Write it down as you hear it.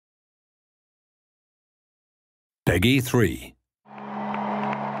Peggy 3.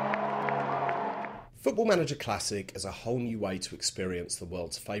 Football Manager Classic is a whole new way to experience the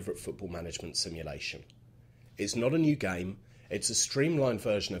world's favourite football management simulation. It's not a new game, it's a streamlined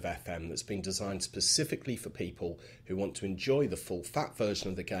version of FM that's been designed specifically for people who want to enjoy the full fat version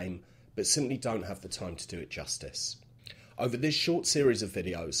of the game but simply don't have the time to do it justice. Over this short series of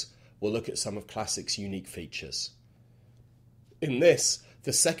videos, we'll look at some of Classic's unique features. In this,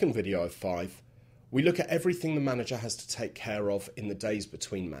 the second video of 5, we look at everything the manager has to take care of in the days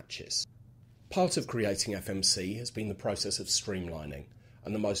between matches. Part of creating FMC has been the process of streamlining,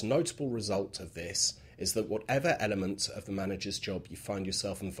 and the most notable result of this is that whatever element of the manager's job you find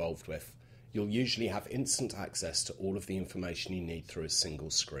yourself involved with, you'll usually have instant access to all of the information you need through a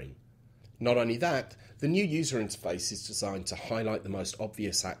single screen. Not only that, the new user interface is designed to highlight the most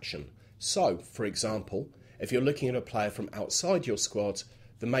obvious action. So, for example, if you're looking at a player from outside your squad,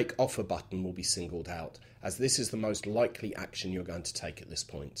 the Make Offer button will be singled out, as this is the most likely action you're going to take at this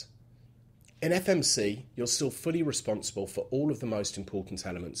point. In FMC, you're still fully responsible for all of the most important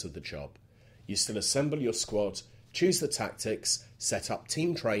elements of the job. You still assemble your squad, choose the tactics, set up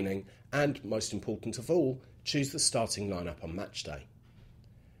team training, and, most important of all, choose the starting lineup on match day.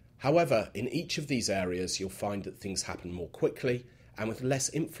 However, in each of these areas, you'll find that things happen more quickly and with less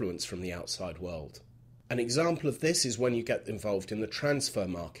influence from the outside world. An example of this is when you get involved in the transfer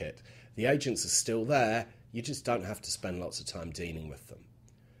market. The agents are still there, you just don't have to spend lots of time dealing with them.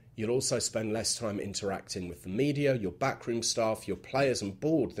 You'll also spend less time interacting with the media, your backroom staff, your players and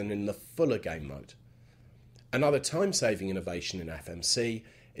board than in the fuller game mode. Another time-saving innovation in FMC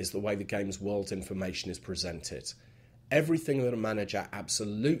is the way the game's world information is presented. Everything that a manager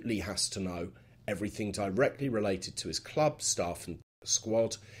absolutely has to know, everything directly related to his club, staff and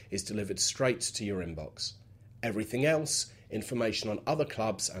squad, is delivered straight to your inbox. Everything else, information on other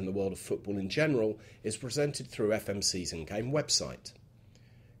clubs and the world of football in general, is presented through FMC's in-game website.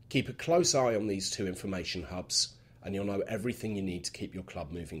 Keep a close eye on these two information hubs and you'll know everything you need to keep your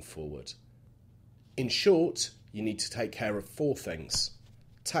club moving forward. In short, you need to take care of 4 things: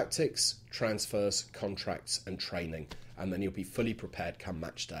 tactics, transfers, contracts and training, and then you'll be fully prepared come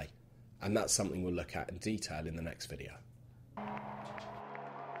match day. And that's something we'll look at in detail in the next video.